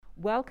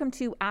Welcome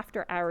to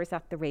After Hours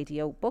at the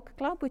Radio Book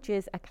Club, which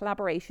is a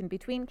collaboration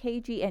between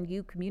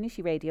KGNU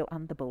Community Radio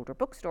and the Boulder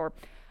Bookstore.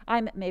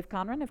 I'm Maeve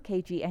Conran of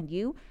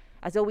KGNU.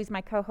 As always,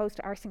 my co-host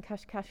Arsen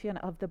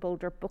Kashkashian of the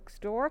Boulder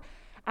Bookstore.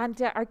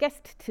 And our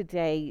guest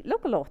today,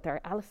 local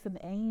author Alison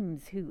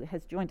Ames, who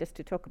has joined us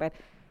to talk about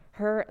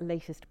her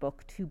latest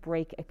book, To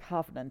Break a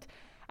Covenant.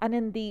 And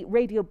in the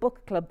Radio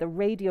Book Club, the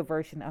radio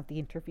version of the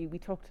interview, we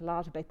talked a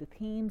lot about the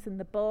themes in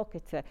the book.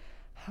 It's a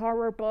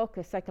horror book,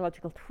 a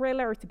psychological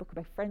thriller. It's a book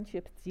about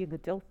friendship. It's a young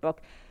adult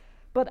book.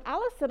 But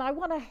Alison, I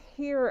want to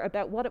hear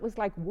about what it was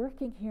like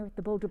working here at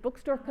the Boulder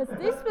Bookstore, because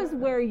this was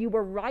where you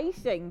were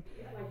writing,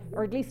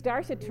 or at least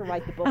started to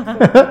write the book.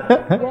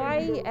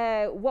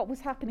 So what was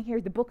happening here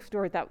at the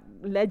bookstore that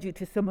led you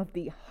to some of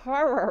the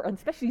horror, and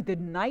especially the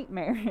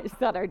nightmares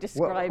that are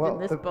described in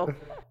this book?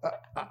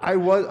 I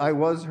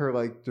was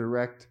her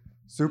direct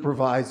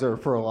supervisor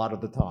for a lot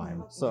of the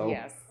time. So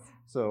yes.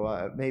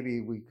 So maybe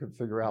we could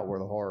figure out where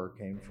the horror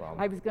came from.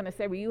 I was going to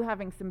say, were you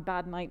having some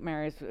bad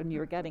nightmares when you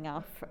were getting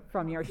off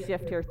from your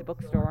shift here at the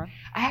bookstore?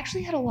 I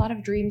actually had a lot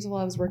of dreams while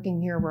I was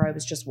working here where I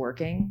was just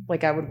working.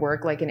 I would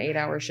work an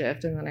 8-hour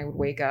shift and then I would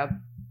wake up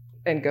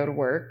and go to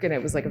work, and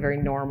it was a very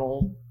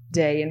normal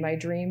day in my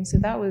dream. So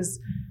that was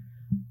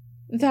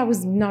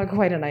not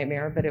quite a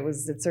nightmare, but it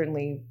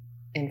certainly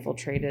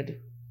infiltrated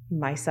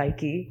my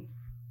psyche.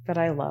 But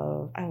I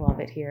love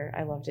it here.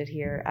 I loved it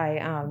here.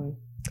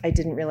 I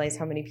didn't realize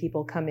how many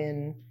people come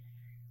in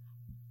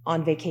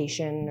on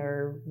vacation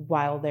or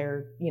while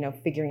they're,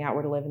 figuring out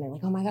where to live, and they're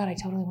like, oh my God, I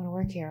totally want to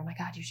work here. Oh my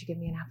God, you should give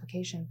me an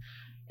application.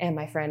 And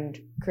my friend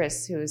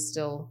Chris, who is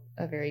still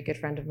a very good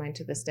friend of mine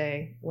to this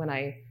day, when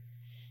I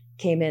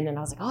came in and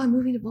I was like, oh, I'm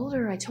moving to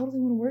Boulder, I totally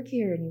want to work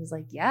here. And he was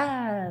like,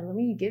 yeah, let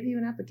me give you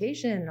an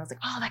application. And I was like,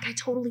 oh, that guy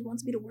totally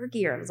wants me to work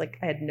here. I was like,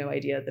 I had no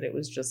idea that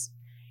it's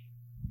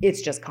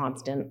just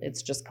constant.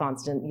 It's just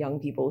constant young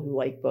people who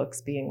like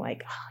books being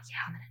like, oh yeah,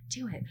 I'm going to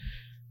do it.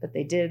 But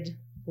they did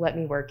let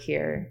me work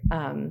here.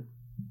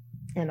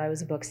 And I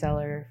was a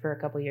bookseller for a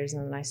couple of years,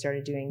 and then I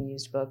started doing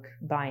used book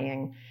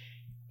buying.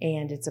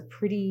 And it's a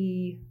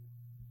pretty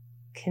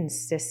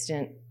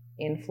consistent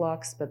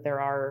influx, but there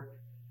are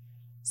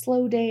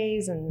slow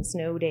days and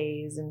snow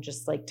days and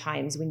just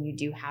times when you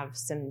do have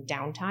some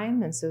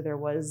downtime. And so there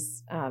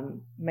was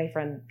my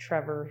friend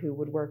Trevor, who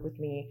would work with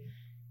me.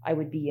 I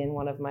would be in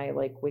one of my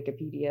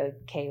Wikipedia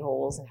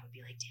K-holes, and I would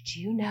be like, did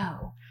you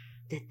know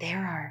that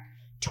there are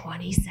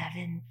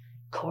 27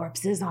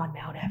 corpses on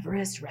Mount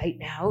Everest right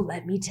now?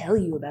 Let me tell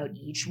you about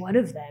each one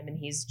of them. And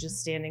he's just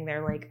standing there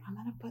I'm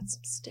going to put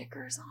some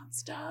stickers on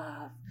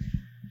stuff.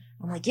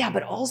 I'm like, yeah,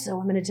 but also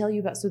I'm going to tell you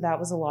about, so that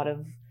was a lot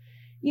of,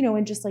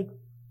 and just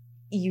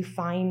you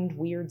find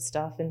weird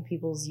stuff in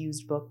people's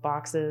used book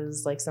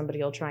boxes.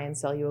 Somebody will try and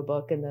sell you a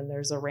book, and then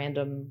there's a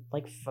random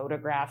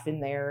photograph in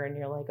there, and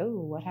you're like, oh,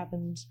 what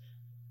happened?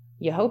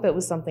 You hope it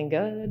was something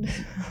good.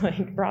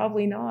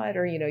 Probably not.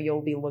 Or,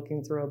 you'll be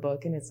looking through a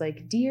book and it's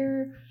like,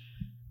 dear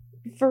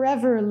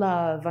forever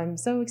love, I'm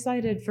so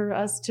excited for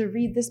us to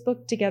read this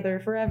book together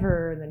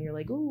forever. And then you're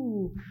like,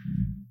 ooh,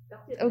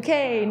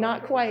 okay,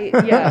 not quite.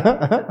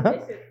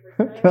 Yeah.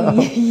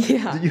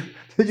 Yeah.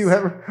 Did you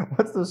ever,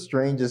 what's the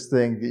strangest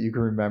thing that you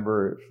can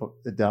remember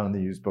down in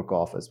the used book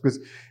office? Because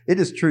it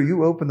is true,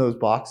 you open those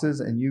boxes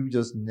and you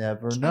just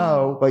never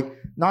know.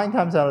 9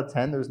 times out of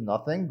 10, there's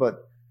nothing,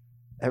 but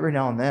every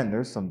now and then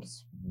there's some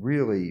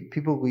really,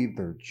 people leave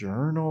their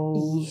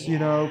journals,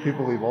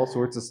 people leave all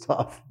sorts of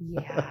stuff.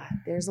 Yeah,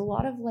 there's a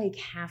lot of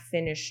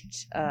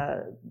half-finished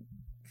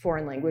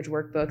foreign language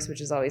workbooks, which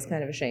is always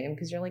kind of a shame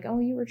because you're like, oh,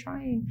 you were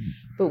trying.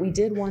 But we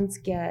did once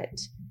get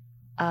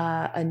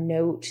a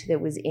note that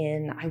was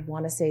in, I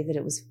want to say that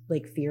it was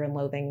Fear and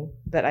Loathing,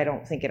 but I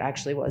don't think it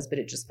actually was, but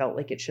it just felt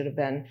like it should have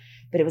been.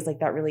 But it was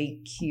that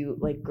really cute,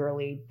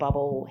 girly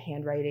bubble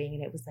handwriting.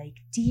 And it was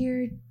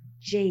dear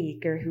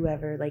Jake or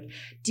whoever,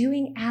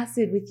 doing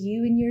acid with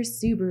you and your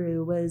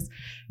Subaru was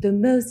the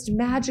most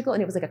magical.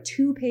 And it was a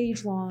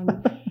 2-page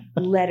long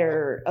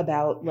letter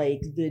about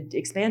the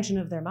expansion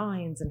of their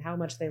minds and how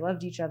much they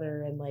loved each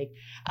other, and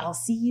I'll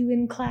see you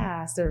in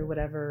class or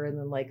whatever, and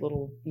then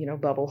little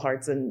bubble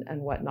hearts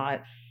and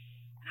whatnot.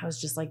 I was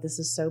just this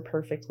is so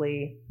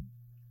perfectly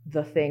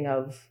the thing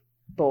of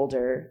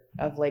Boulder,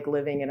 of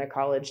living in a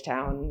college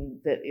town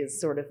that is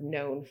sort of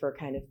known for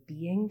kind of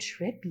being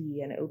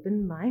trippy and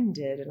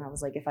open-minded. And I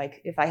was like, if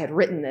I had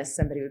written this,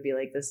 somebody would be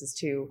like, this is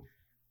too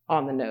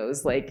on the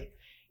nose.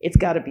 It's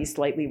got to be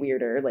slightly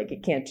weirder.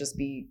 It can't just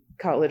be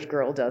college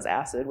girl does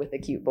acid with a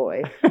cute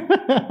boy.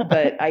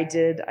 But I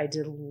did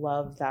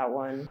love that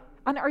one.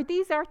 And are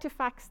these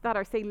artifacts that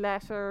are, say,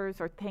 letters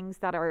or things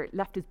that are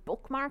left as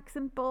bookmarks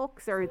in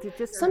books, or is it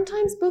just...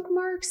 Sometimes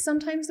bookmarks,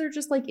 sometimes they're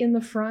just in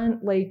the front,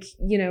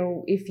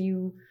 if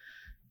you...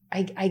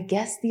 I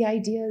guess the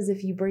idea is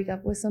if you break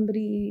up with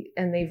somebody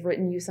and they've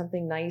written you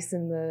something nice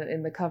in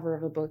the cover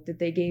of a book that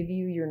they gave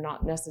you, you're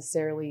not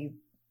necessarily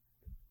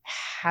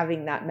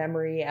having that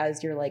memory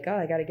as you're like, oh,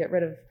 I got to get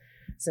rid of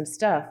some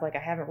stuff. I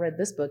haven't read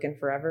this book in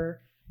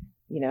forever.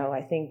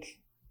 I think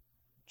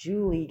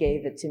Julie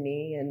gave it to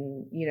me,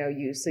 and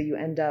you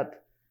end up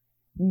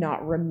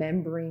not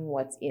remembering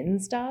what's in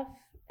stuff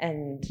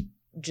and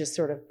just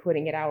sort of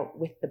putting it out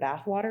with the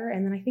bathwater.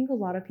 And then I think a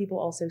lot of people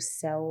also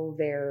sell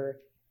their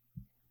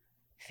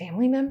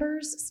family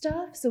members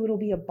stuff. So it'll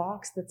be a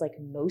box that's like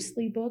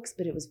mostly books,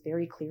 but it was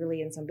very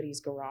clearly in somebody's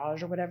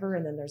garage or whatever.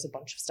 And then there's a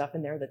bunch of stuff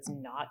in there that's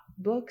not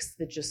books,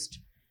 that just,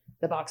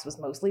 the box was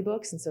mostly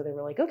books. And so they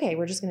were like, okay,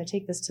 we're just going to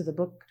take this to the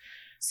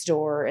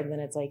bookstore. And then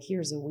it's like,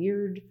 here's a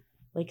weird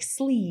like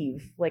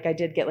sleeve. Like I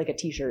did get like a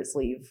t-shirt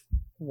sleeve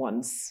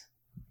once.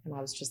 And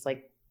I was just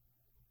like,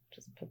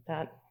 just put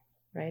that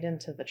right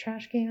into the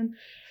trash can.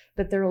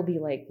 But there will be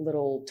like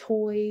little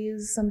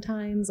toys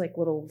sometimes, like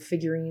little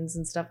figurines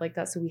and stuff like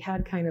that. So we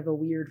had kind of a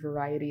weird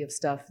variety of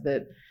stuff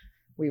that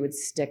we would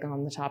stick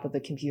on the top of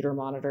the computer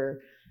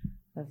monitor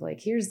of like,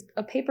 here's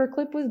a paper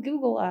clip with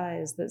Google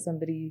eyes that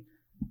somebody,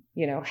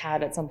 you know,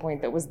 had at some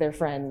point that was their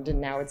friend and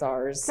now it's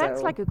ours.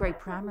 That's like a great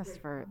premise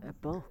for a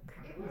book.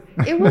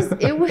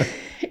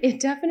 It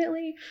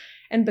definitely,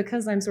 and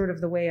because I'm sort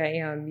of the way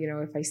I am, you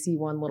know, if I see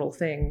one little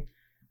thing,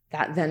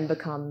 that then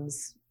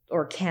becomes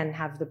or can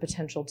have the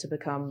potential to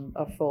become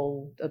a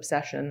full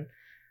obsession.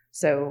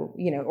 So,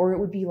 you know, or it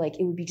would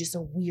be just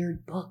a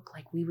weird book.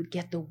 Like we would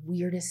get the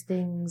weirdest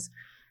things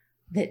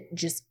that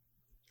just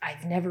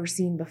I've never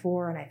seen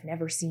before and I've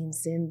never seen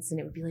since. And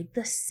it would be like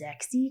the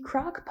sexy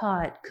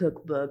crockpot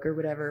cookbook or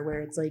whatever,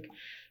 where it's like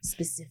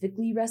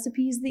specifically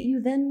recipes that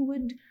you then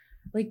would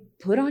like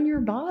put on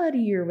your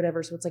body or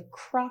whatever. So it's like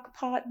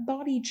crockpot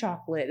body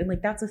chocolate. And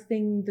like, that's a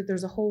thing that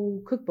there's a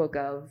whole cookbook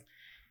of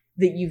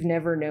that you've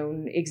never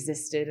known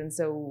existed. And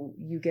so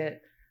you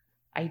get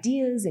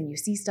ideas and you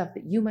see stuff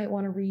that you might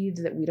want to read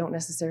that we don't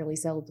necessarily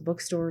sell at the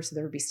bookstore. So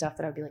there would be stuff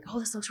that I'd be like, oh,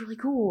 this looks really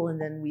cool. And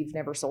then we've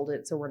never sold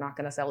it, so we're not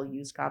going to sell a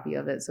used copy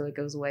of it. So it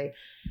goes away.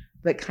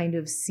 But kind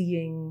of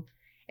seeing,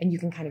 and you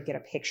can kind of get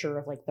a picture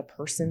of like the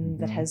person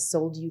that has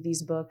sold you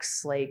these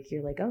books. Like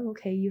you're like, oh,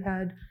 okay, you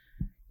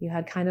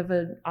had kind of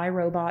an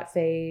iRobot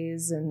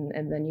phase and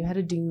then you had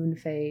a Dune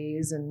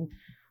phase, and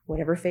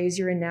whatever phase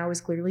you're in now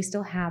is clearly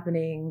still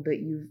happening, but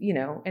you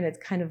know, and it's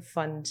kind of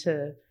fun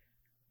to,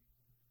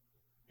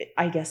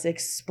 I guess,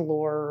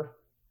 explore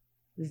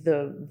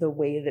the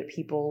way that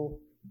people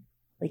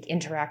like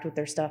interact with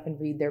their stuff and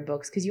read their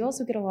books. Cause you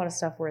also get a lot of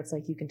stuff where it's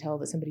like, you can tell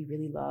that somebody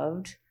really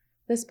loved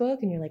this book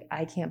and you're like,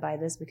 I can't buy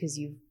this because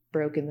you've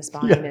broken the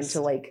spine into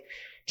like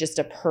just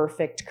a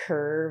perfect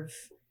curve.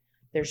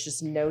 There's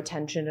just no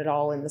tension at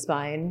all in the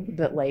spine,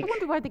 but like, I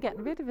wonder why they're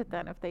getting rid of it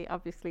then, if they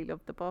obviously love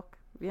the book,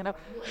 you know?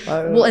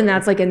 Well, and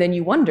that's like, and then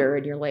you wonder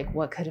and you're like,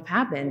 what could have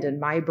happened? And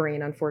my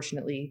brain,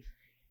 unfortunately,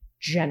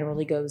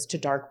 generally goes to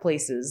dark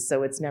places.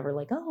 So it's never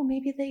like, oh,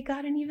 maybe they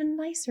got an even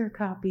nicer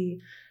copy.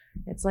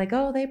 It's like,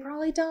 oh, they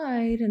probably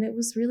died and it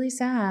was really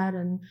sad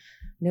and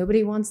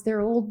nobody wants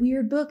their old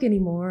weird book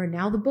anymore. And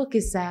now the book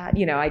is sad.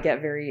 You know, I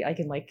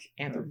can like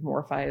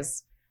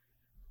anthropomorphize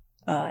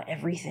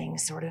everything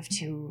sort of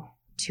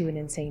to an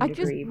insane degree. I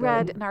just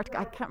read an article,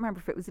 I can't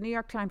remember if it was the New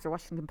York Times or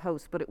Washington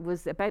Post, but it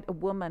was about a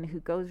woman who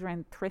goes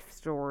around thrift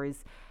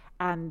stores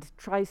and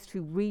tries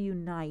to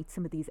reunite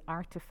some of these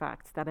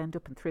artifacts that end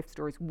up in thrift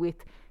stores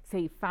with,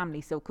 say,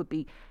 family. So it could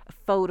be a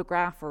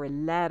photograph or a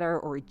letter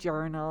or a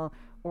journal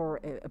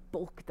or a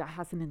book that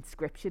has an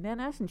inscription in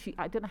it. And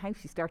I don't know how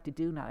she started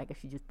doing that. I guess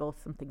she just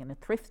bought something in a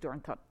thrift store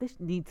and thought, this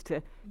needs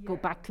to go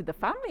back to the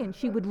family. And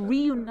she would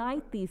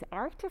reunite these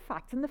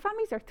artifacts. And the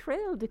families are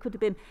thrilled. It could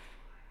have been,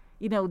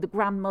 you know, the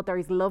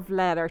grandmother's love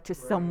letter to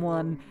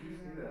someone,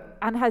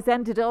 and has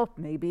ended up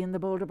maybe in the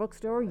Boulder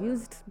Bookstore,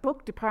 used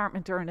book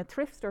department, or in a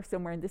thrift store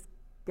somewhere. And this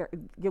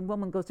young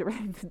woman goes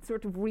around and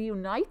sort of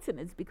reunites,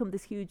 and it's become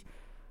this huge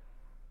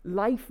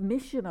life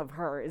mission of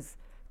hers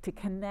to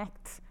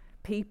connect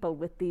people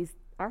with these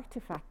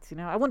artifacts. You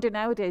know, I wonder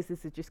nowadays,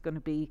 this is just going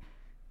to be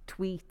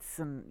tweets,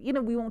 and you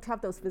know, we won't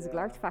have those physical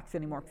artifacts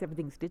anymore because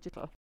everything's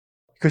digital.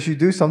 Because you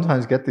do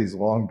sometimes get these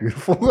long,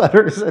 beautiful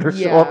letters that are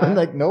show up, and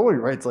like nobody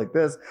writes like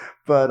this.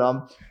 But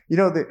you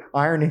know, the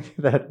irony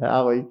that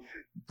Allie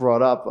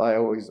brought up,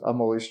 I'm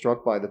always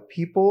struck by the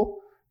people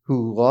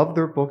who love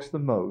their books the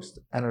most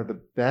and are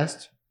the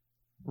best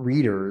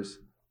readers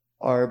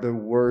are the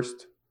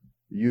worst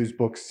used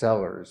book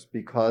sellers,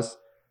 because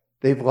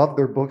they've loved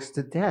their books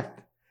to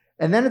death.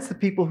 And then it's the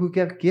people who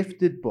get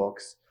gifted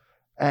books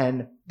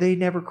and they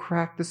never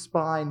cracked the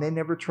spine. They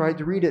never tried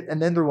to read it.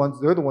 And then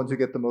they're the ones who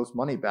get the most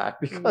money back,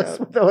 because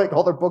they're like,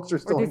 all their books are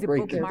still in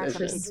great condition. Or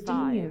there's a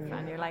bookmark on page 5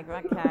 and you're like,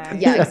 okay.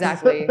 Yeah,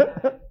 exactly.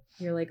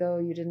 You're like, oh,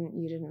 you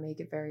didn't make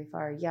it very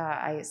far.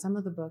 Yeah, some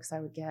of the books I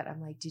would get,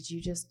 I'm like, did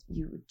you just,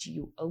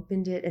 you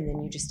opened it and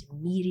then you just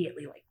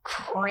immediately like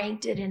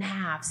cranked it in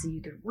half so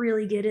you could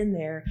really get in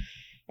there.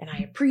 And I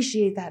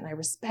appreciate that and I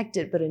respect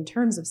it. But in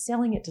terms of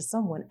selling it to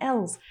someone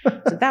else,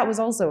 so that was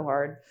also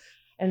hard.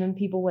 And then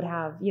people would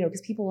have, you know, because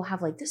people will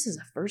have like, this is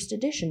a first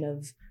edition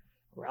of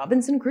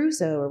Robinson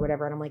Crusoe or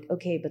whatever. And I'm like,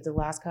 okay, but the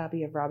last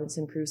copy of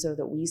Robinson Crusoe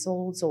that we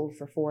sold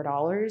for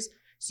 $4.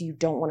 So you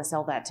don't want to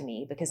sell that to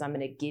me because I'm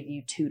going to give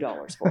you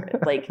 $2 for it.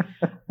 Like,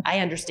 I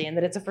understand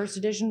that it's a first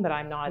edition, but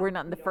we're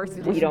not in the first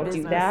edition. We don't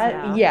do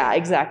that. Yeah,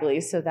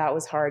 exactly. So that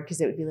was hard because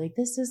it would be like,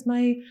 this is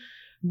my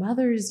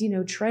mother's,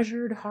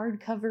 treasured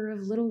hardcover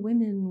of Little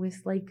Women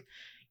with like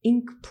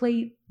ink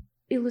plate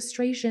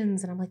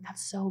illustrations. And I'm like,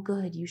 that's so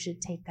good. You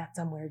should take that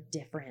somewhere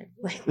different.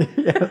 Like,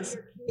 Yes.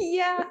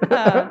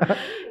 yeah.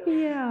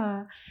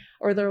 Yeah.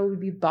 Or there would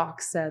be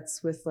box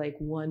sets with like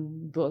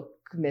one book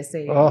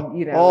missing, all and then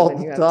you the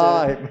have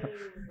time.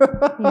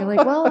 you're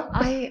like, well,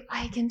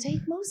 I can take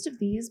most of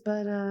these,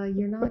 but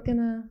you're not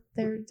gonna.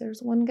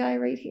 There's one guy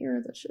right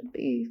here that should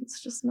be.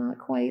 It's just not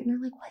quite. And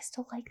they're like, well, I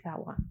still like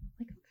that one.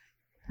 I'm like,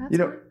 that's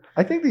fine.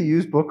 I think the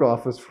used book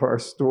office for our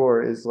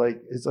store is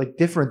like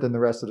different than the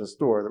rest of the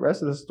store. The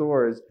rest of the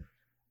store is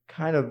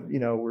kind of,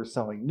 we're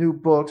selling new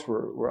books,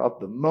 we're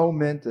up the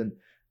moment, and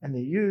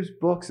the used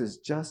books is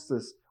just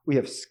this. We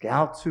have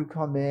scouts who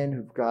come in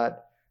who've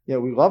got,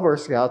 we love our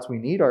scouts, we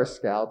need our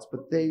scouts,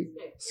 but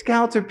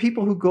scouts are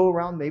people who go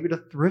around maybe to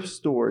thrift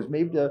stores,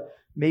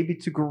 maybe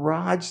to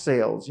garage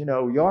sales,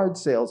 yard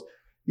sales,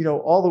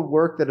 all the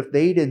work that if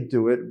they didn't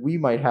do it, we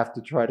might have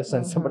to try to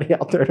send somebody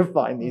out there to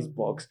find these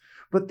books.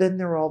 But then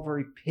they're all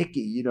very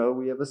picky.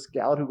 We have a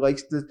scout who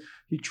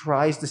he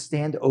tries to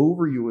stand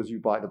over you as you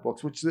buy the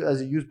books, which as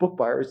a used book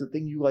buyer is the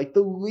thing you like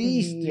the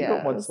least. Yes. You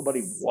don't want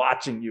somebody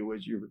watching you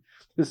as you're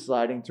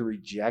deciding to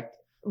reject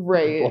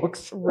right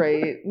books.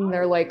 Right. And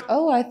they're like,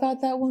 oh, I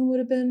thought that one would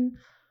have been,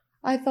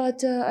 I thought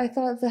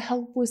the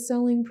Help was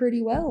selling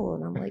pretty well.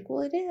 And I'm like,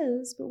 well, it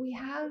is, but we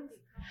have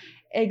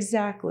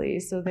exactly.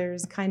 So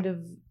there's kind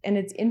of, and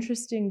it's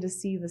interesting to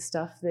see the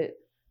stuff that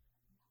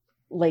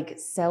like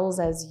sells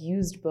as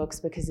used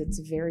books because it's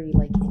very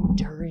like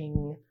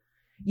enduring.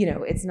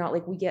 It's not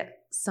like we get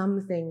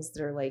some things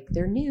that are like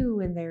they're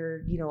new and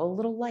they're a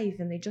little life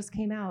and they just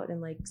came out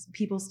and like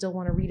people still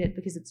want to read it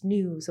because it's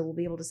new, so we'll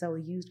be able to sell a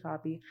used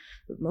copy.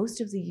 But most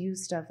of the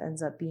used stuff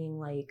ends up being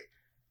like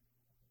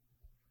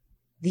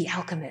The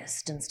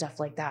Alchemist and stuff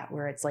like that,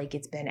 where it's like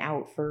it's been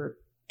out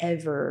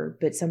forever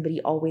but somebody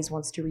always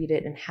wants to read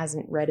it and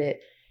hasn't read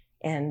it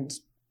and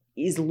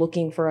is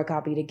looking for a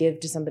copy to give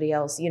to somebody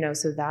else,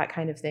 so that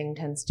kind of thing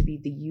tends to be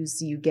the use.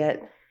 So you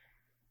get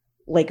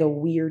like a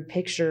weird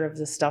picture of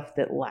the stuff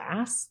that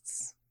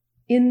lasts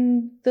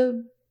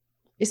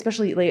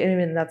especially like,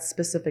 that's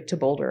specific to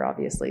Boulder,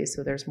 obviously.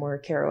 So there's more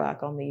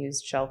Kerouac on the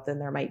used shelf than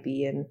there might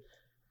be in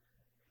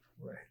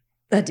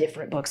a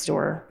different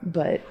bookstore.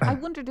 But I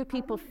wonder, do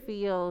people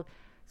feel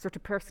sort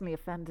of personally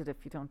offended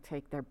if you don't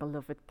take their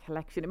beloved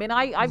collection?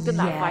 I've done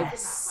that.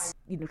 Yes.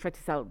 I've tried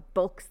to sell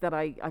books that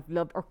I've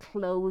loved or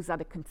clothes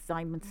at a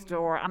consignment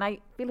store, and I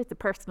feel it's a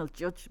personal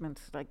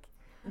judgment. Like,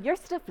 your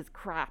stuff is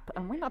crap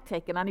and we're not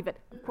taking any of it.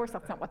 Of course,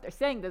 that's not what they're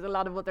saying. There's a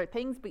lot of other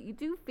things, but you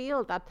do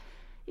feel that,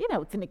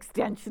 it's an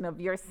extension of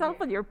yourself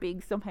and you're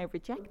being somehow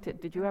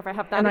rejected. Did you ever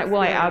have that?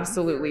 I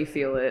absolutely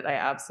feel it.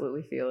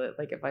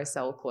 Like if I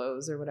sell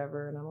clothes or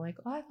whatever and I'm like,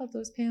 oh, I thought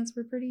those pants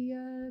were pretty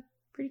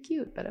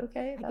cute, but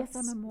okay. I guess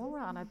I'm a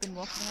moron. I've been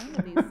walking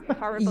around in these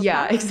horrible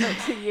pants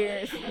for 2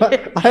 years.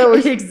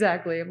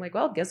 Exactly. I'm like,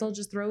 well, guess I'll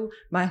just throw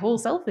my whole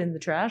self in the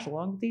trash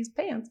along with these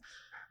pants.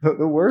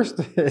 The worst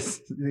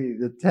is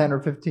the 10 or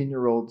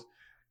 15-year-old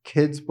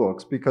kids'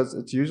 books, because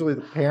it's usually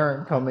the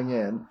parent coming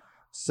in,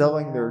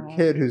 selling their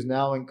kid who's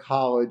now in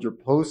college or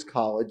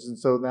post-college. And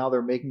so now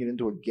they're making it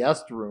into a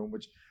guest room,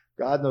 which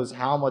God knows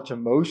how much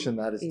emotion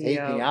that is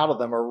taking out of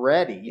them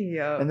already.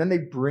 Yeah. And then they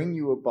bring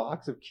you a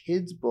box of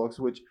kids' books,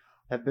 which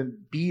have been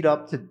beat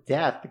up to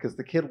death because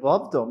the kid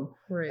loved them.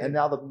 Right. And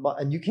now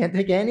and you can't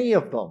take any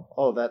of them.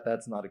 Oh,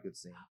 that's not a good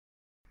scene.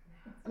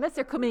 Unless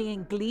they're coming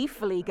in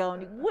gleefully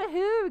going,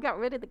 woohoo, we got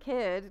rid of the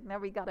kid. Now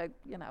we got to,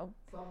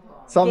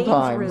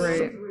 Sometimes.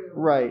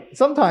 Right.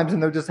 Sometimes,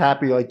 and they're just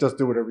happy, like, just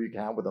do whatever you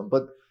can with them.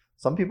 But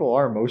some people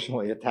are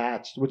emotionally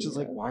attached, which is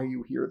like, why are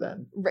you here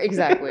then? Right,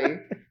 exactly.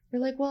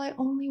 You're like, well, I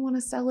only want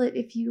to sell it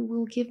if you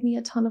will give me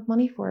a ton of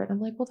money for it.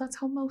 I'm like, well, that's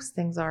how most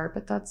things are,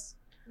 but that's...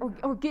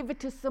 Or give it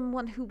to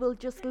someone who will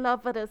just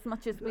love it as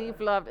much as we've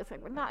loved. It's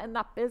like, we're not in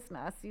that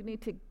business. You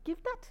need to give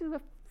that to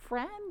a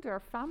friend or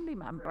a family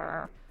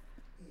member.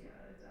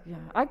 Yeah,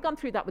 I've gone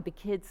through that with the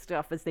kids'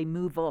 stuff as they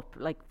move up,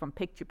 like from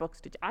picture books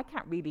to... I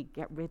can't really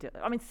get rid of...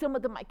 some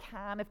of them I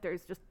can if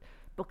there's just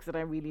books that I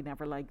really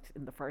never liked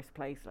in the first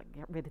place, like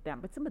get rid of them.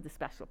 But some of the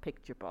special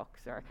picture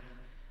books or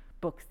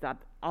books that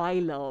I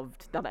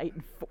loved that I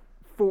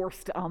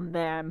forced on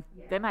them,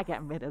 then I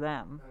get rid of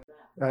them.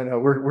 I know,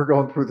 we're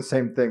going through the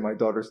same thing. My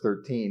daughter's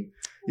 13.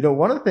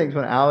 One of the things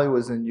when Allie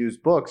was in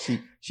used books,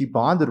 she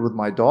bonded with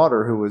my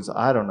daughter, who was,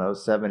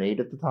 7, 8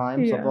 at the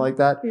time, something like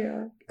that.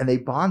 Yeah. And they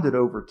bonded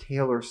over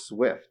Taylor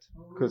Swift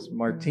because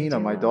Martina,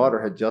 my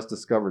daughter, had just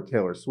discovered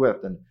Taylor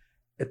Swift. And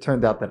it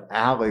turned out that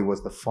Allie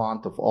was the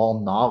font of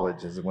all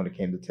knowledge when it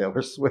came to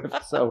Taylor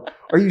Swift. So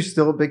are you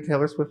still a big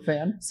Taylor Swift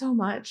fan? So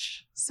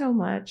much.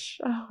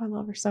 Oh, I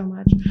love her so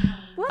much.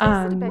 What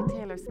is it about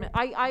Taylor Swift?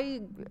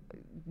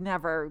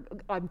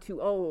 I'm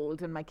too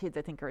old, and my kids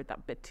I think are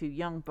that bit too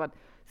young, but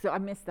so I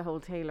missed the whole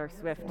Taylor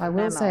Swift. I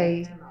will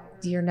say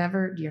you're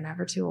never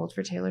too old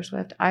for Taylor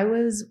Swift. I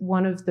was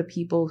one of the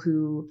people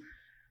who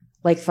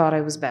thought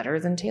I was better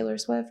than Taylor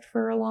Swift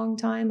for a long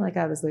time. Like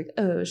I was like,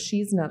 oh,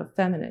 she's not a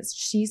feminist.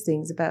 She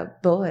sings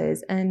about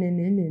boys.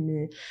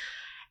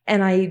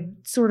 And I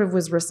sort of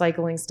was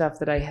recycling stuff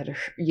that I had,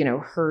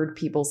 heard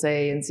people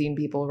say and seen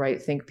people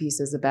write think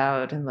pieces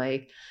about. And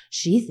like,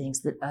 she thinks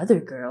that other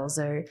girls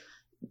are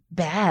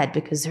bad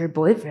because her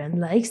boyfriend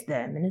likes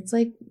them. And it's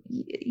like,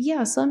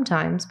 yeah,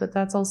 sometimes, but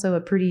that's also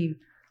a pretty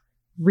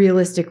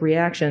realistic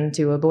reaction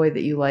to a boy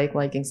that you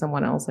liking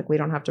someone else. Like, we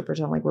don't have to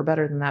pretend like we're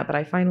better than that. But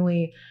I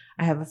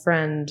have a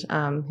friend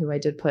who I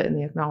did put in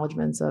the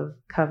acknowledgments of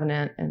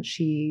Covenant, and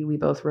we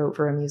both wrote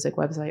for a music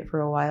website for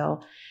a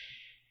while.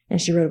 And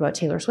she wrote about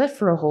Taylor Swift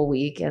for a whole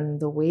week. And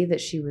the way that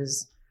she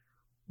was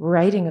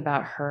writing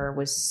about her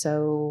was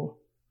so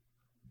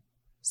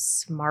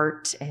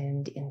smart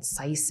and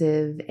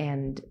incisive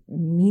and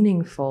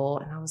meaningful.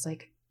 And I was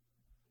like,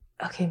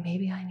 okay,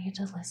 maybe I need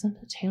to listen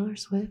to Taylor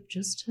Swift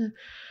just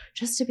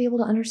to be able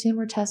to understand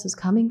where Tess is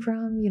coming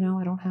from.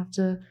 I don't have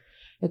to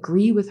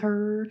agree with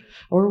her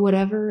or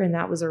whatever. And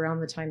that was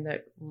around the time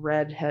that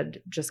Red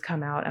had just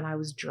come out, and I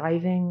was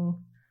driving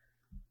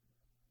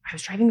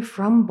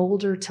from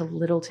Boulder to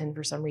Littleton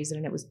for some reason,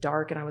 and it was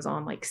dark, and I was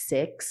on like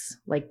 6,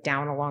 like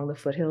down along the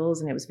foothills,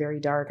 and it was very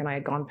dark, and I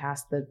had gone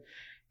past the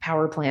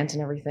power plant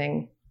and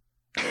everything.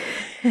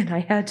 And I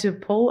had to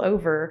pull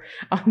over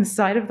on the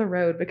side of the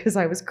road because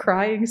I was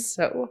crying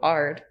so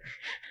hard.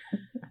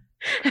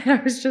 And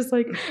I was just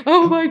like,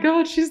 oh my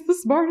God, she's the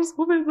smartest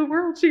woman in the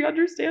world. She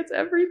understands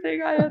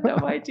everything. I had no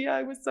idea.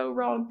 I was so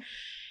wrong.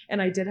 And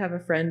I did have a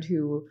friend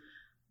who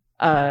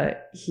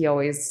he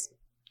always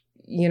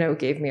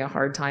gave me a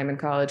hard time in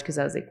college because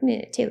I was like,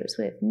 Taylor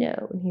Swift,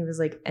 no. And he was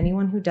like,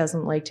 anyone who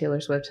doesn't like Taylor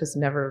Swift has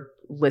never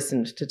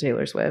listened to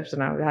Taylor Swift.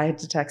 And I had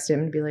to text him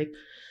and be like,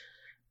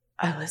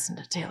 I listened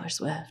to Taylor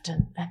Swift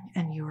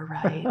and you were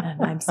right.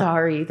 And I'm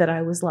sorry that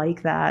I was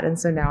like that. And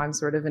so now I'm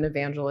sort of an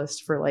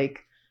evangelist for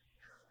like,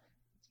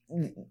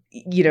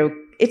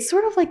 it's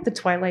sort of like the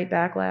Twilight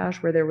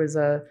backlash where there was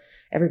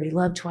everybody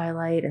loved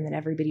Twilight, and then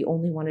everybody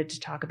only wanted to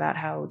talk about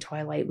how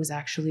Twilight was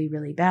actually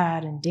really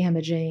bad and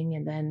damaging.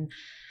 And then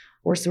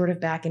we're sort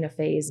of back in a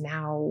phase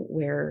now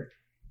where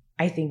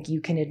I think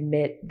you can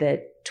admit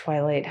that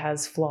Twilight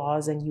has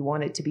flaws and you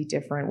want it to be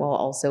different while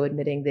also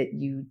admitting that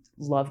you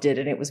loved it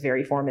and it was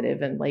very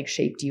formative and like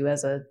shaped you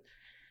as I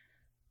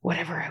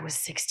was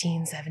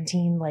 16,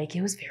 17, like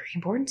it was very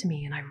important to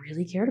me and I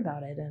really cared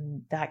about it.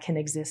 And that can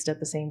exist at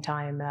the same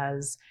time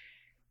as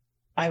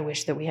I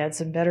wish that we had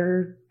some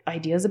better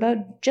ideas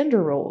about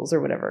gender roles or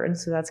whatever. And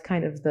so that's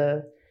kind of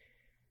the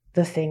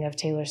thing of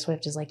Taylor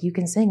Swift is like, you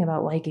can sing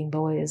about liking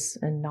boys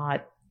and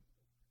not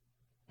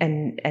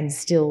and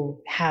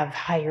still have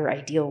higher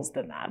ideals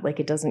than that. Like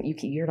it doesn't,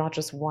 you're not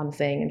just one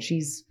thing, and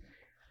she's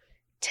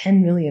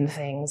 10 million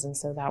things. And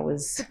so that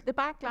was the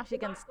backlash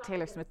against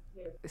Taylor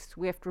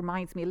Swift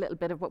reminds me a little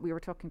bit of what we were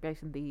talking about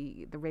in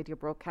the radio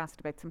broadcast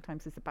about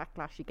sometimes there's a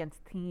backlash against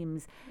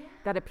themes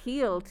that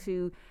appeal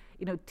to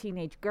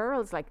teenage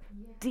girls, like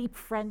deep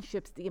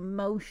friendships, the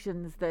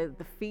emotions,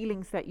 the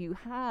feelings that you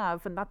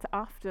have, and that's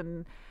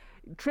often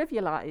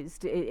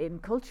trivialized in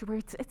culture where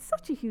it's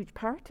such a huge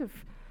part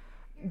of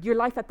your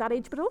life at that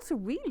age, but also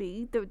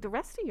really the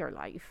rest of your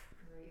life.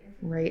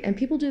 Right. And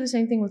people do the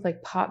same thing with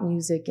like pop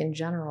music in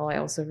general. I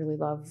also really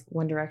love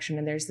One Direction.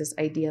 And there's this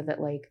idea that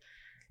like,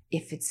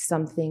 if it's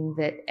something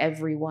that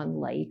everyone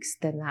likes,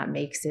 then that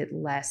makes it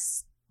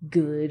less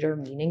good or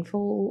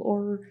meaningful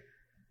or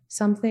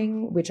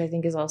something, which I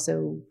think is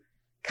also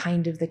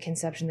kind of the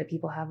conception that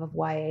people have of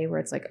YA, where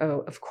it's like,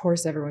 oh, of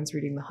course everyone's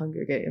reading The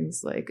Hunger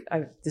Games. Like,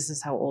 this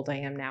is how old I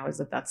am now,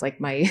 is that's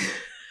like my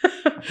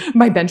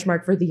my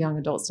benchmark for the young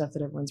adult stuff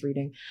that everyone's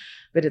reading.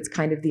 But it's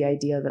kind of the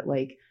idea that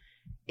like,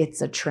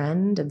 it's a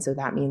trend. And so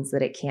that means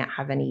that it can't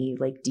have any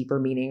like deeper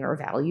meaning or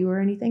value or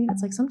anything. And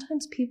it's like,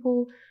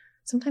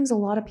 sometimes a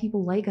lot of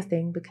people like a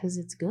thing because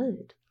it's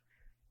good.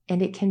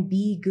 And it can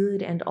be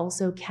good and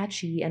also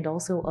catchy and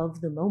also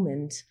of the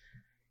moment.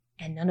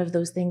 And none of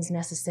those things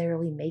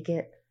necessarily make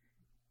it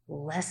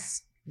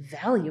less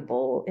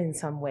valuable in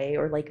some way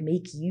or like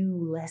make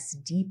you less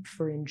deep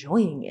for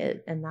enjoying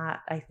it. And that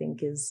I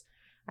think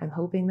I'm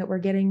hoping that we're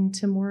getting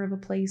to more of a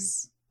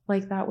place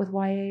like that with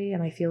YA.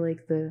 And I feel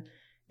like the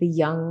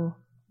young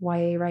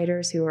YA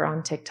writers who are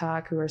on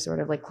TikTok, who are sort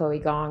of like Chloe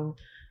Gong,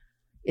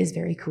 is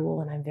very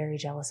cool. And I'm very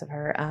jealous of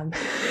her.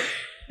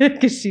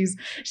 Because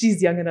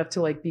she's young enough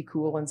to like be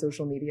cool on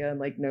social media and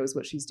like knows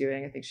what she's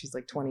doing. I think she's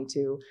like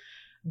 22,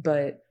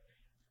 but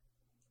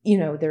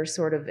they're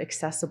sort of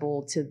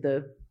accessible to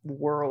the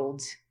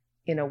world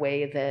in a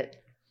way that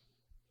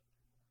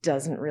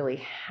doesn't really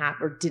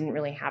happen or didn't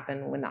really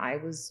happen when I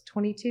was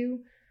 22.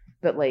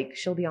 But like,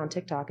 she'll be on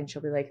TikTok and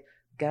she'll be like,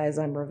 guys,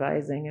 I'm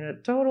revising and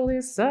it totally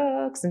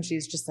sucks. And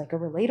she's just like a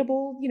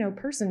relatable,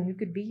 person who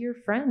could be your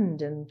friend.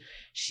 And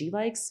she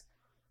likes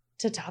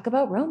to talk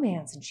about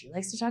romance and she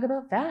likes to talk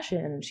about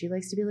fashion. And she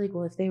likes to be like,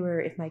 well,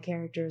 if my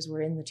characters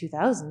were in the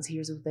 2000s,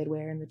 here's what they'd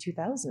wear in the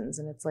 2000s.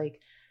 And it's like,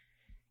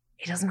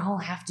 it doesn't all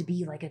have to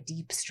be like a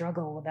deep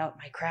struggle about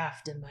my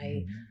craft and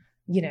my,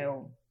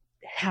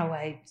 how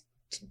I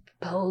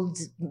pulled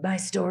my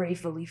story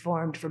fully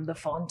formed from the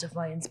font of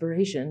my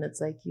inspiration. It's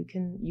like, you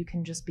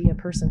can just be a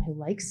person who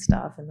likes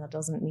stuff, and that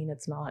doesn't mean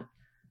it's not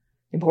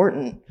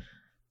important.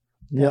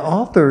 Yeah,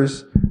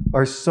 authors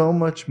are so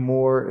much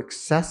more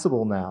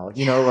accessible now.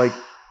 Like,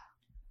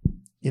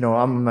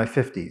 I'm in my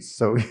 50s.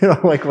 So,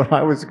 like when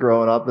I was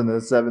growing up in the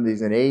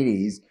 70s and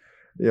 80s,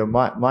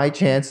 my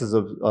chances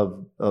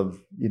of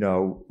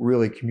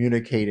really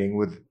communicating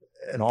with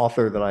an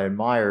author that I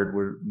admired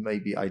were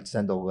maybe I'd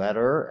send a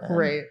letter and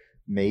Right.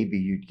 maybe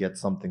you'd get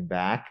something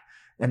back.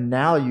 And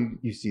now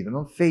you see them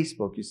on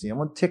Facebook, you see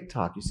them on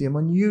TikTok, you see them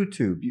on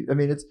YouTube.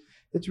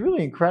 It's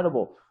really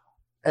incredible.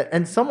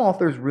 And some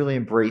authors really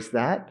embrace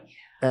that.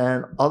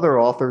 And other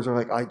authors are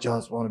like, I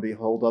just want to be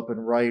holed up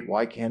and write.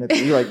 Why can't it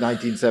be like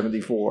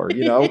 1974?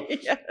 Yes.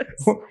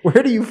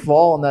 Where do you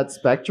fall on that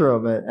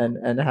spectrum?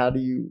 And how do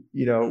you,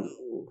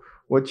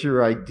 what's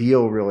your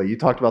ideal really? You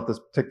talked about this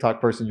TikTok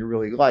person you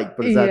really like,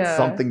 but is that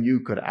something you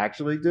could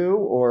actually do?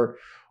 Or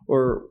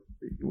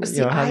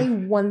See, I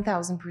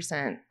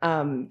 1000%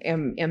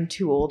 am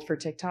too old for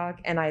TikTok,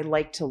 and I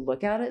like to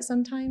look at it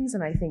sometimes,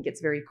 and I think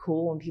it's very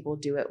cool when people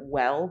do it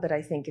well. But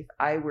I think if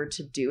I were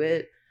to do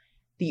it,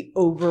 the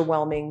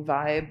overwhelming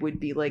vibe would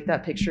be like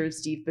that picture of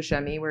Steve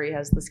Buscemi where he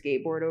has the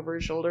skateboard over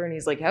his shoulder and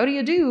he's like, how do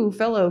you do,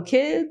 fellow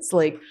kids?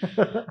 Like,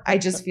 I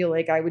just feel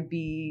like I would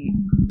be,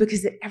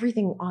 because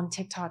everything on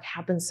TikTok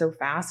happens so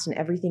fast and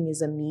everything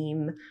is a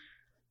meme,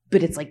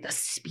 but it's like the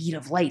speed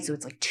of light. So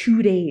it's like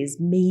 2 days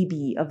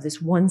maybe of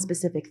this one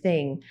specific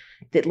thing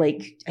that,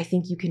 like, I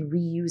think you can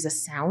reuse a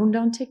sound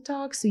on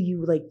TikTok. So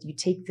you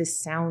take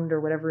this sound or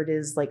whatever it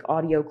is, like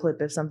audio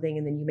clip of something,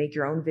 and then you make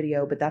your own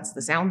video, but that's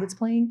the sound that's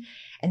playing.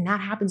 And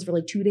that happens for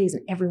like 2 days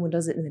and everyone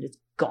does it and then it's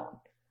gone.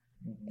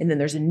 And then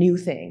there's a new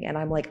thing. And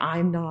I'm like,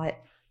 I'm not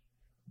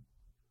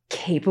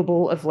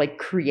capable of like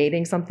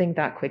creating something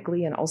that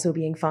quickly and also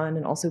being fun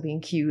and also being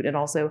cute. And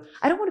also,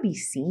 I don't want to be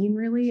seen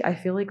really. I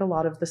feel like a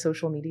lot of the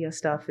social media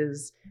stuff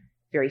is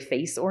very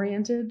face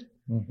oriented.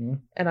 Mm-hmm.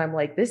 And I'm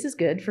like, this is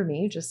good for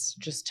me,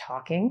 just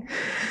talking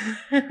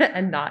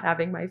and not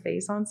having my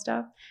face on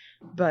stuff.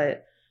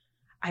 But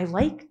I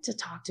like to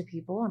talk to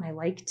people and I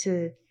like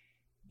to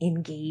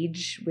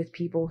engage with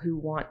people who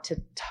want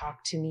to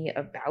talk to me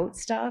about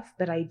stuff,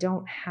 but I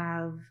don't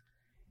have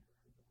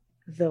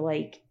the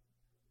like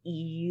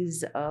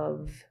ease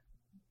of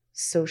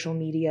social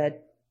media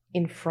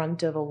in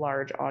front of a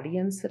large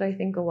audience that I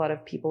think a lot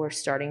of people are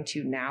starting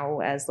to now,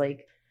 as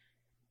like,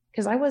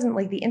 because I wasn't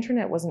like, the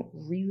internet wasn't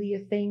really a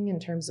thing in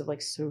terms of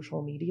like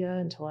social media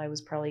until I was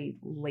probably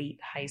late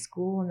high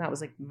school, and that was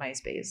like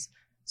MySpace.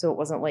 So it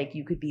wasn't like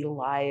you could be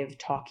live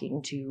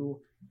talking to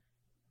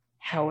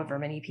however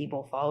many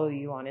people follow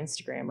you on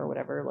Instagram or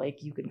whatever.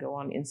 Like you could go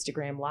on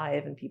Instagram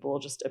live and people will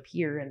just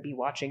appear and be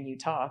watching you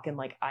talk, and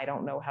like I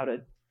don't know how to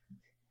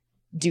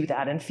do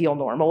that and feel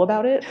normal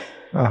about it.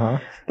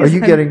 Are you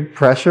getting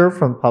pressure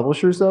from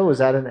publishers though? Is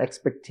that an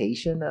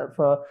expectation of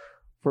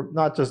for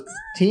not just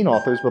teen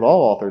authors but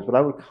all authors? But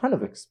I would kind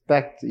of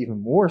expect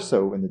even more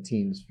so in the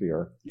teen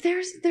sphere.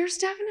 There's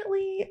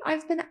definitely,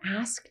 I've been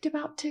asked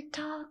about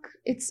TikTok.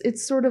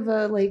 It's sort of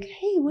a like,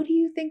 hey, what do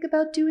you think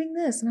about doing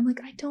this? And I'm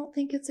like, I don't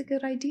think it's a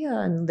good idea.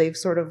 And they've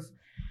sort of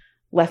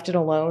left it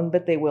alone,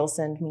 but they will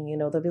send me,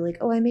 they'll be like,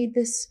 oh, I made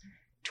this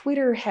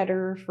Twitter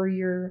header for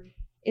your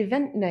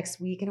event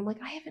next week. And I'm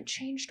like, I haven't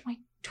changed my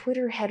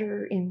Twitter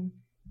header in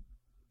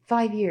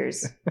 5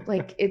 years.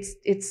 Like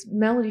it's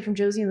Melody from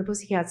Josie and the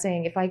Pussycats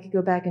saying, if I could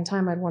go back in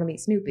time, I'd want to meet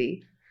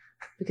Snoopy,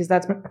 because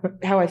that's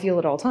how I feel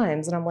at all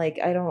times. And I'm like,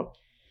 I don't,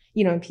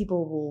 and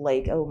people will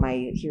like, oh,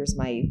 here's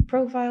my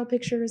profile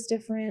picture is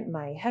different.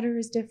 My header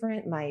is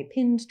different. My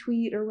pinned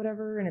tweet or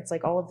whatever. And it's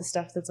like all of the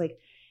stuff that's like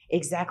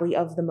exactly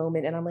of the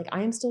moment. And I'm like,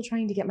 I am still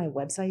trying to get my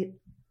website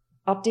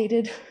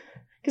updated,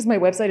 because my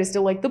website is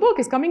still like, the book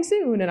is coming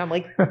soon. And I'm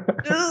like,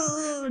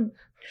 ugh.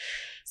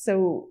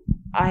 So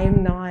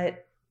I'm not,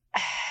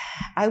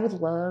 I would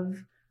love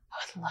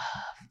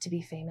to be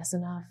famous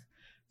enough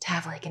to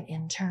have like an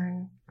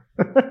intern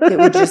that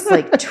would just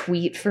like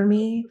tweet for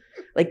me.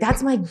 Like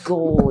that's my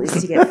goal,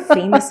 is to get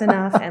famous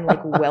enough and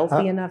like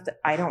wealthy enough that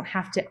I don't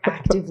have to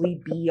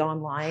actively be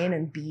online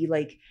and be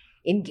like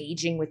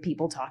engaging with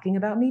people talking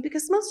about me,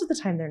 because most of the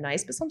time they're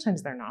nice, but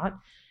sometimes they're not.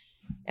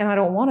 And I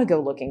don't want to go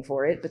looking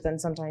for it, but then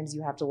sometimes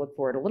you have to look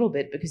for it a little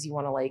bit, because you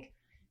want to like,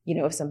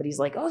 if somebody's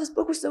like, oh, this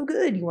book was so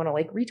good, you want to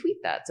like retweet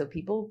that so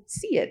people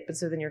see it. But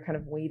so then you're kind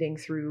of wading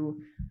through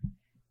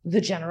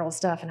the general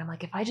stuff. And I'm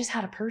like, if I just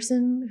had a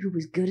person who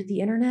was good at the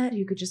internet,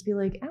 who could just be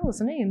like,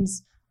 Allison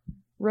Ames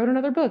wrote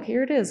another book,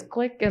 here it is,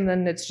 click. And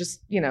then it's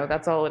just,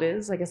 that's all it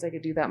is. I guess I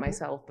could do that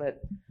myself,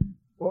 but.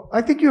 Well,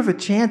 I think you have a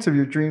chance of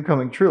your dream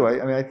coming true.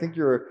 I mean, I think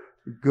you're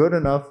a good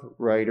enough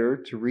writer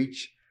to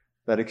reach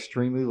that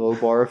extremely low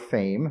bar of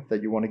fame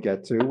that you want to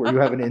get to, where you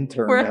have an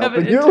intern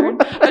helping you.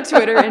 A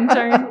Twitter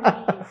intern.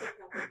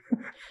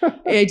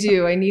 I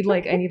do. I need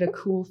a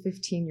cool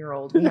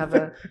 15-year-old. We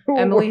have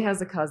Emily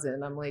has a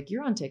cousin. I'm like,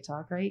 you're on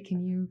TikTok, right?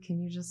 Can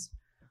you just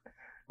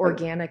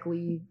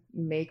organically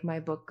make my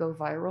book go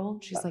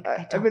viral? She's like,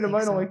 I mean, it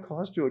might only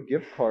cost you a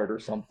gift card or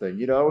something.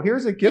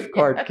 Here's a gift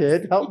card,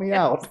 kid. Help me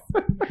out.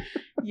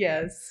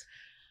 Yes.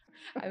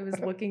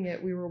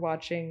 We were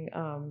watching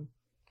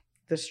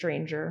The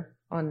Stranger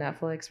on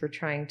Netflix. We're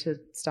trying to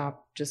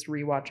stop just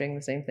rewatching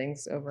the same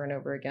things over and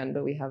over again,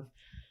 but we have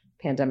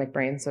pandemic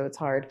brain, so it's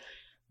hard.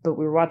 But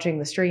we were watching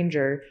The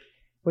Stranger,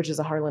 which is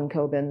a Harlan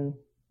Coben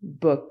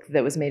book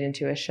that was made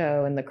into a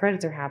show, and the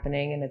credits are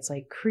happening, and it's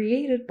like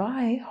created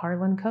by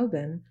Harlan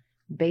Coben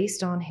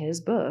based on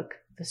his book,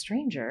 The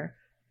Stranger.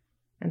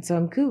 And so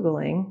I'm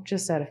Googling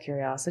just out of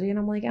curiosity, and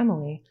I'm like,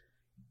 Emily,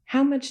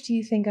 how much do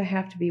you think I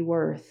have to be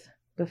worth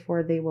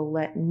before they will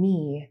let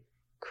me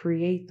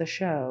create the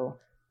show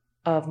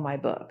of my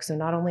book? So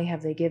not only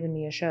have they given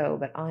me a show,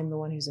 but I'm the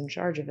one who's in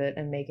charge of it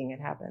and making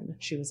it happen.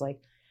 She was like,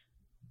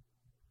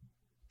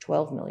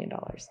 $12 million.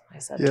 I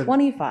said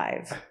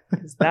 25,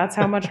 because that's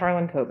how much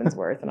Harlan Coben's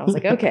worth. And I was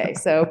like, okay,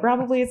 so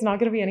probably it's not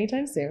going to be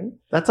anytime soon.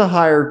 That's a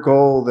higher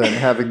goal than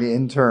having the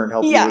intern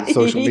help you with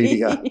social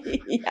media.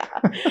 Yeah,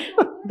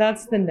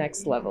 that's the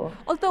next level.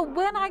 Although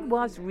when I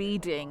was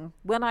reading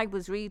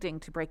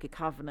To Break a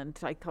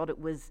Covenant, I thought it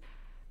was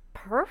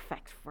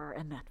perfect for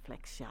a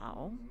Netflix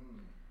show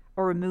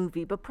or a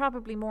movie, but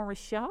probably more a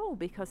show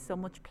because so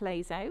much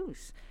plays out.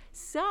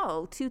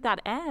 So to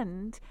that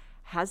end,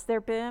 has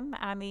there been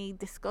any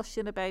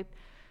discussion about,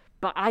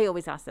 but I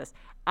always ask this,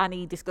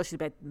 any discussion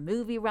about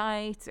movie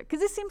rights?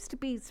 Because it seems to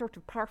be sort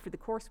of par for the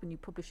course when you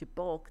publish a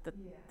book, that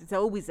there's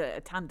always a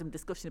tandem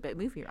discussion about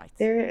movie rights.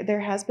 There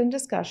has been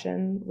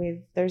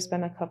discussion. There's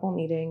been a couple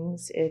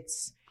meetings.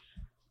 It's,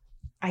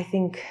 I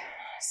think,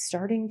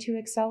 starting to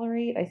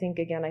accelerate. I think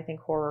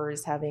horror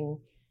is having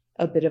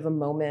a bit of a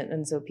moment,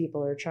 and so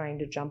people are trying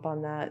to jump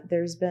on that.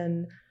 There's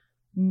been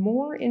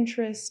more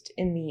interest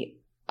in the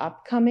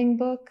upcoming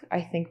book,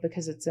 I think,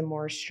 because it's a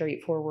more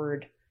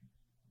straightforward,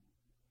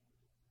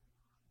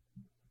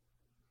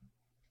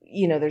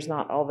 there's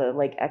not all the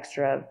like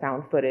extra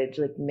found footage,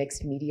 like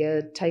mixed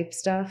media type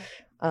stuff.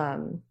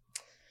 But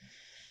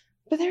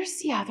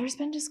there's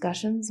been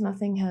discussions.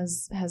 Nothing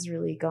has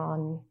really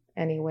gone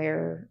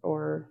anywhere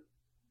or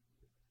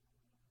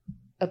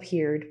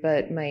appeared,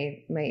 but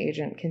my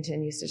agent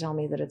continues to tell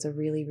me that it's a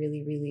really,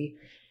 really, really,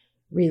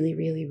 really,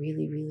 really,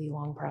 really, really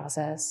long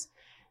process.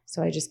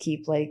 So I just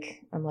keep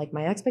I'm like,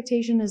 my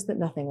expectation is that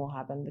nothing will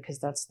happen because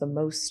that's the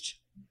most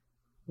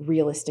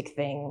realistic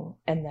thing.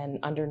 And then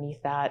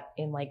underneath that,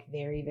 in like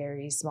very,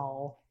 very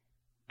small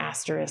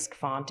asterisk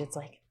font, it's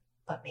like,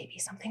 but maybe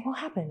something will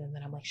happen. And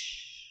then I'm like,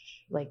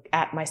 shh, like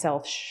at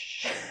myself,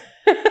 shh.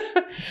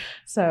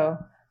 So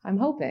I'm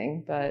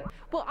hoping, but.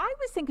 Well, I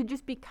was thinking,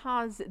 just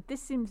because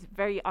this seems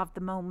very of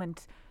the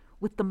moment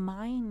with the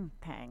mine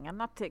thing, and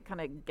not to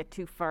kind of get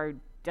too far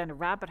down a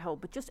rabbit hole,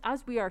 but just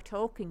as we are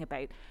talking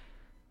about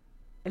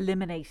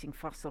eliminating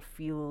fossil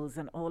fuels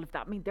and all of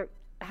that. I mean, they're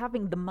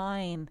having the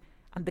mine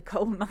and the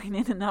coal mine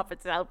in and of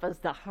itself as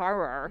the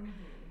horror. Mm-hmm.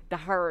 The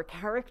horror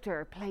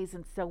character plays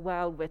in so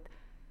well with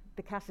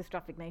the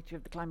catastrophic nature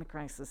of the climate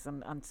crisis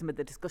and some of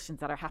the discussions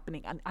that are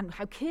happening and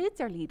how kids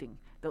are leading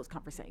those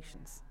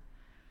conversations.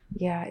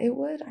 Yeah, it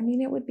would. I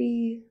mean, it would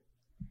be,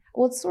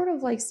 well, it's sort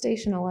of like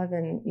Station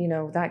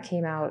 11, that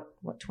came out,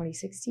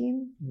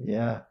 2016?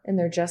 Yeah. And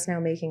they're just now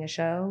making a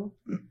show.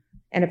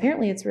 And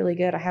apparently it's really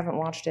good. I haven't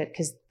watched it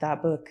because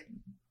that book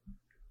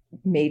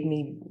made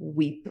me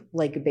weep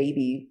like a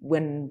baby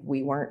when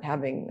we weren't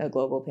having a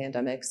global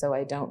pandemic. So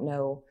I don't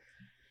know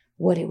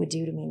what it would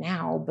do to me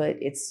now, but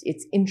it's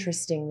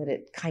interesting that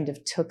it kind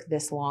of took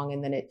this long,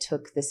 and then it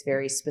took this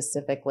very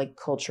specific like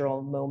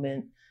cultural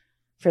moment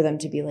for them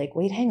to be like,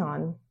 wait, hang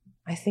on,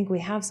 I think we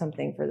have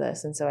something for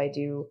this. And so I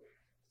do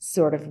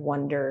sort of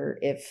wonder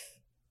if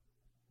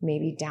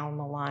maybe down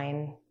the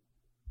line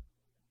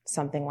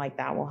something like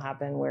that will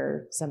happen,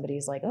 where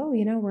somebody's like, oh,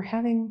 we're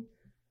having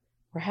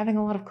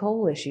a lot of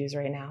coal issues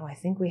right now. I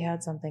think we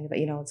had something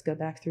about, let's go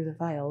back through the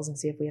files and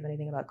see if we have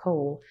anything about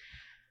coal.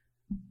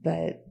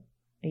 But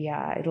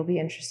yeah, it'll be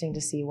interesting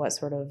to see what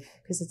sort of,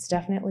 because it's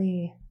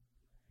definitely,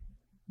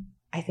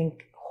 I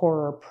think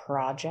horror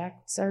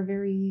projects are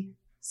very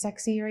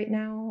sexy right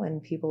now,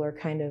 and people are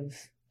kind of,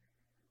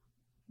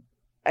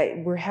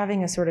 we're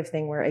having a sort of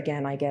thing where,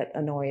 again, I get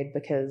annoyed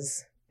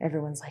because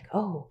everyone's like,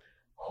 oh,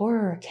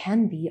 horror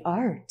can be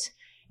art,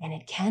 and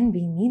it can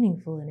be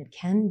meaningful, and it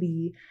can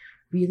be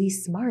really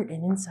smart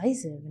and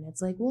incisive. And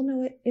it's like, well,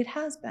 no, it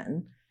has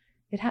been.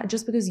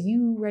 Just because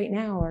you right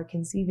now are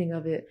conceiving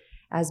of it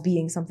as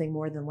being something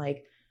more than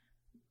like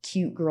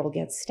cute girl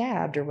gets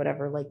stabbed or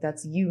whatever, like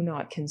that's you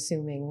not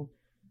consuming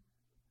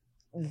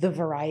the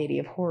variety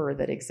of horror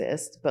that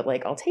exists. But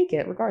like, I'll take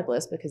it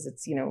regardless, because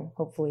it's,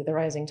 hopefully the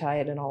rising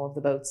tide and all of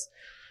the boats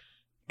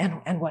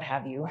and what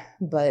have you.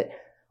 But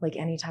like,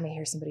 anytime I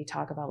hear somebody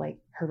talk about like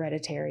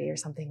Hereditary or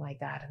something like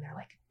that, and they're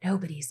like,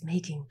 nobody's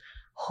making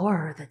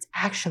horror that's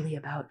actually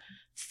about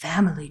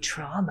family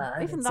trauma.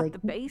 Isn't that like, the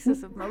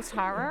basis of most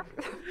horror?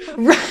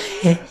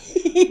 Right.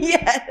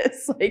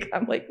 Yes. Like,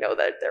 I'm like, no,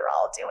 that they're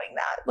all doing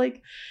that.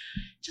 Like,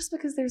 just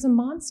because there's a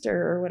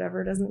monster or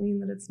whatever doesn't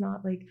mean that it's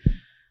not like,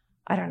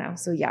 I don't know.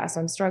 So yeah, so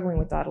I'm struggling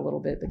with that a little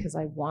bit, because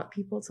I want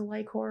people to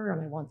like horror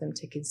and I want them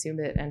to consume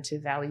it and to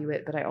value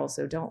it. But I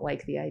also don't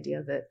like the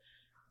idea that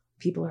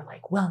people are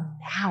like, well,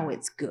 now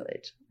it's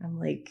good. I'm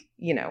like,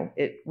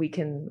 we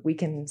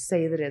can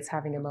say that it's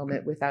having a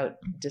moment without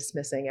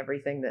dismissing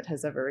everything that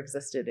has ever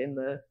existed in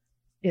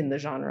the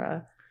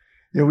genre.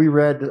 We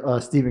read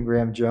Stephen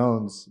Graham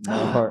Jones,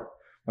 My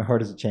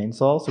Heart is a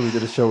Chainsaw. So we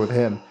did a show with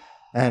him.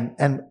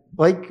 And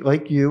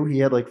like you, he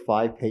had like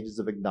 5 pages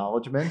of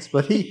acknowledgments,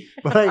 but he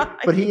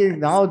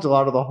acknowledged a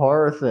lot of the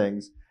horror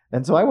things.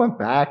 And so I went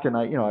back and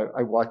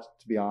I watched,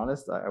 to be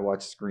honest, I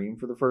watched Scream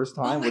for the first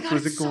time, which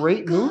was a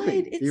great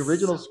movie. The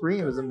original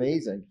Scream was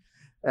amazing.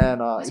 And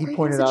he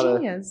pointed out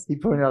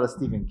a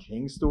Stephen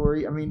King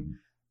story. I mean,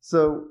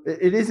 so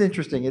it is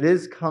interesting. It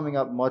is coming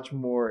up much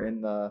more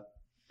in the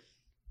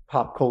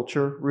pop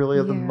culture really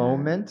of the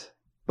moment.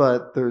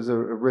 But there's a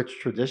rich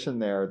tradition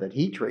there that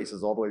he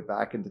traces all the way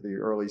back into the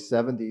early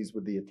 70s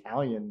with the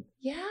Italian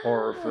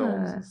horror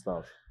films and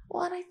stuff.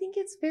 Well, and I think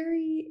it's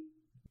very,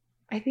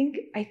 I think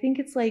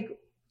it's like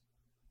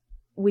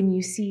when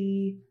you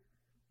see,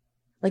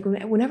 like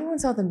when everyone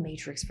saw The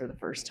Matrix for the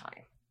first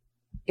time,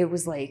 it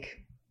was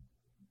like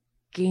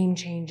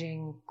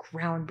game-changing,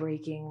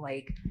 groundbreaking,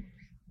 like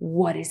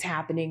what is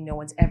happening? No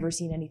one's ever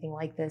seen anything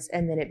like this.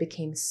 And then it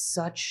became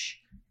such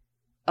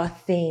a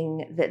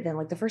thing that then,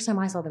 like, the first time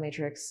I saw The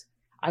Matrix,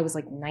 I was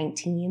like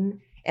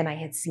 19 and I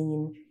had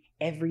seen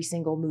every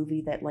single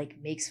movie that like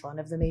makes fun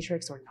of The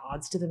Matrix or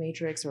nods to The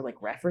Matrix or like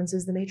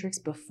references The Matrix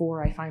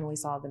before I finally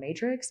saw The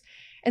Matrix.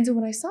 And so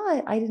when I saw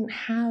it, I didn't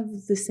have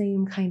the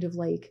same kind of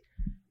like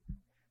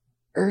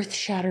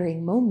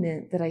earth-shattering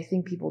moment that I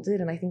think people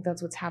did. And I think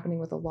that's what's happening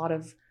with a lot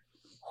of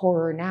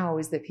horror now,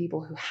 is that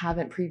people who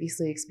haven't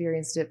previously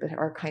experienced it but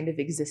are kind of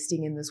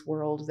existing in this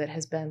world that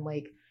has been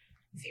like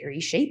very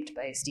shaped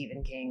by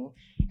Stephen King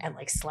and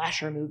like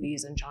slasher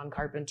movies and John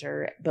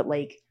Carpenter, but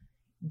like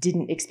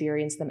didn't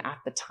experience them at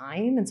the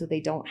time. And so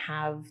they don't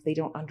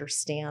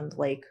understand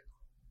like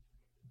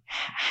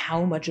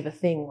how much of a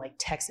thing like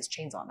Texas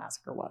Chainsaw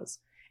Massacre was,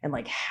 and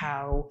like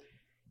how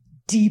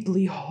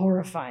deeply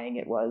horrifying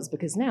it was,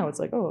 because now it's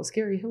like, oh,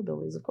 scary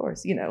hillbillies, of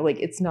course, like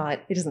it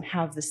doesn't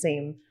have the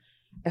same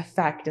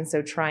effect. And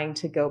so trying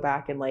to go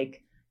back and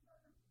like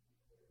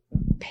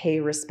pay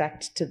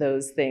respect to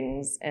those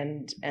things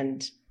and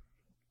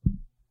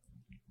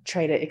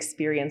try to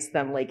experience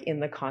them like in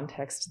the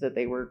context that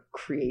they were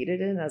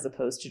created in, as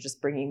opposed to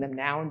just bringing them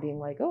now and being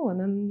like, oh, and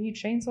then he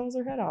chainsaws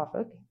her head off.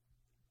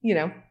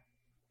 Okay.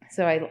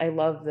 So I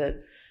love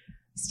that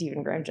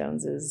Stephen Graham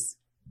Jones is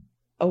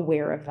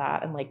aware of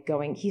that and like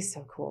he's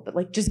so cool, but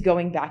like just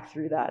going back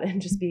through that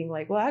and just being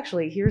like, well,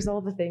 actually, here's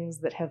all the things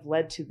that have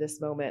led to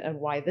this moment and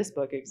why this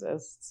book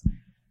exists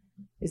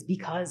is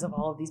because of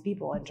all of these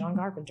people and John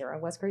Carpenter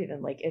and Wes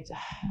Craven. Like he's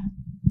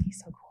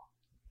so cool.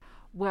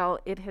 Well,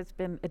 it has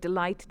been a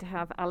delight to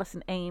have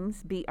Alison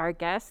Ames be our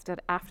guest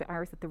at After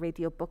Hours at the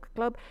Radio Book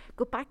Club.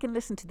 Go back and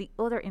listen to the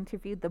other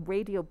interview, the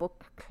Radio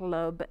Book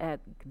Club. You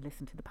can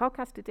listen to the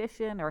podcast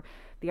edition or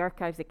the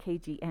archives at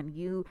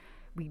KGNU.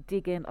 We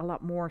dig in a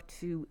lot more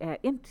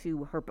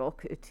into her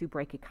book, To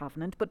Break a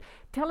Covenant. But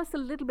tell us a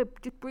little bit,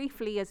 just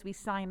briefly, as we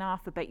sign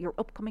off, about your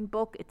upcoming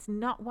book. It's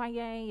not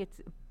YA.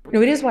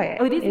 No, it is YA.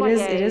 Oh, it is YA.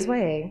 It is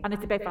YA. And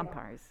it's about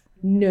vampires.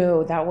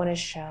 No, that one is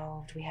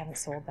shelved. We haven't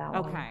sold that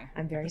one. Okay.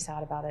 I'm very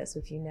sad about it. So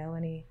if you know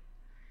any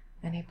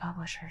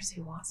publishers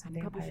who want some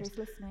vampires,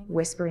 listening,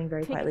 whispering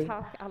very quietly.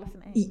 TikTok,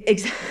 Alison Ames.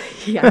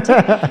 Exactly. Yeah.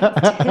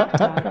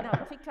 TikTok.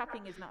 No,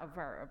 TikToking is not a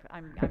verb.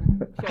 I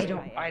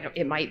don't.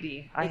 It might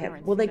be.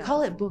 They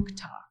call it book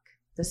talk.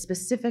 The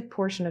specific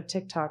portion of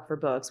TikTok for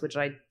books, which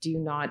I do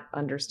not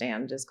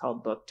understand, is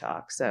called book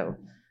talk. So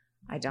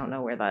I don't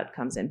know where that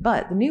comes in.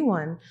 But the new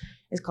one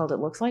is called It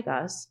Looks Like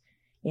Us,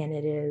 and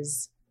it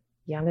is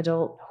young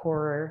adult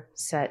horror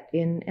set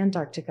in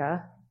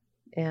Antarctica,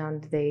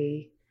 and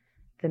the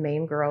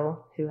main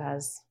girl who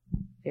has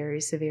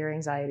very severe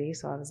anxiety.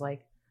 So I was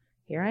like,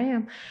 here I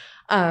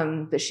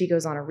am. But she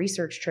goes on a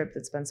research trip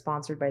that's been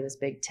sponsored by this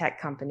big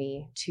tech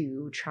company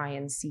to try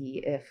and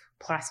see if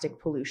plastic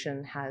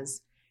pollution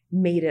has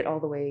made it all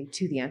the way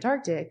to the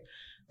Antarctic.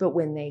 But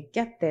when they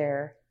get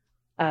there,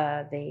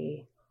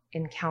 they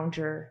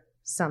encounter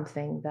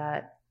something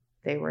that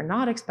they were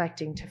not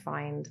expecting to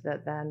find,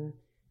 that then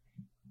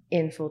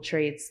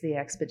infiltrates the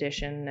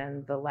expedition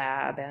and the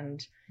lab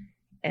and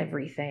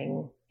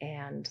everything,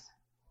 and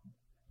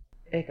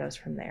it goes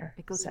from there.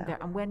 From there.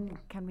 And when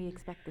can we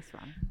expect this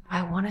one?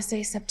 I want to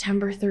say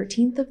September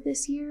 13th of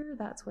this year.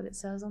 That's what it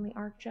says on the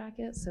ARC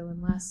jacket. So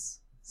unless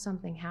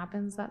something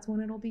happens, that's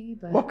when it'll be.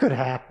 But what could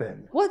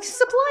happen? Well,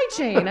 supply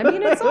chain. I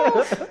mean, it's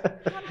all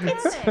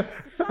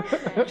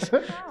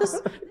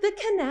the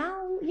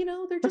canal.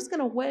 They're just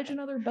gonna wedge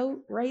another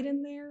boat right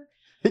in there.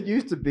 It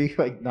used to be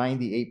like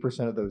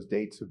 98% of those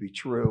dates would be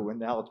true, and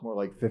now it's more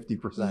like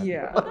 50%.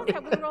 Yeah. Well, that's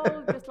how we were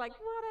all just like,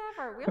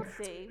 whatever, we'll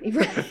see.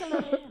 We'll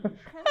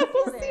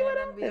see what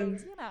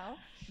happens.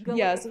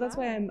 Yeah, so that's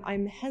why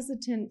I'm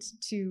hesitant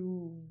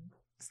to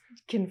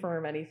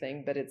confirm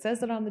anything, but it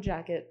says it on the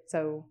jacket.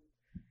 So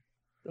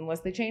unless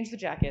they change the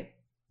jacket,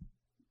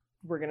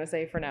 we're gonna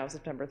say for now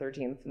September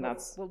 13th, and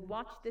that's. We'll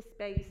watch this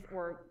space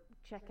or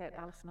check out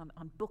Alison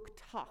on Book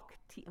Talk,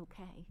 TOK.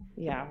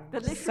 Yeah. The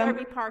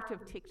literary part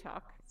of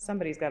TikTok.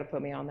 Somebody's got to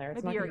put me on there.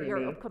 It's Maybe not gonna be your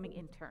me. upcoming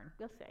intern,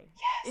 we'll say.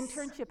 Yes.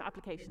 Internship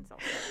applications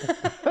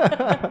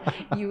also.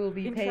 You will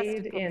be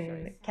Interested paid in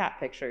publishers. cat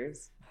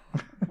pictures.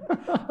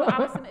 Well,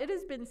 Alison, it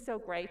has been so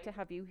great to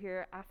have you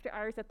here. After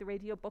Hours at the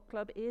Radio Book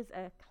Club is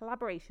a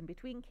collaboration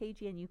between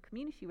KGNU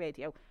Community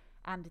Radio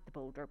and the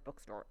Boulder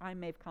Bookstore.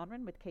 I'm Maeve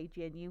Conran with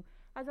KGNU.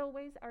 As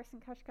always,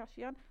 Arsen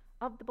Kashkashian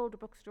of the Boulder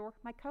Bookstore,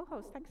 my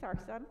co-host. Thanks,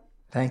 Arsen.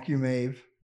 Thank you, Maeve.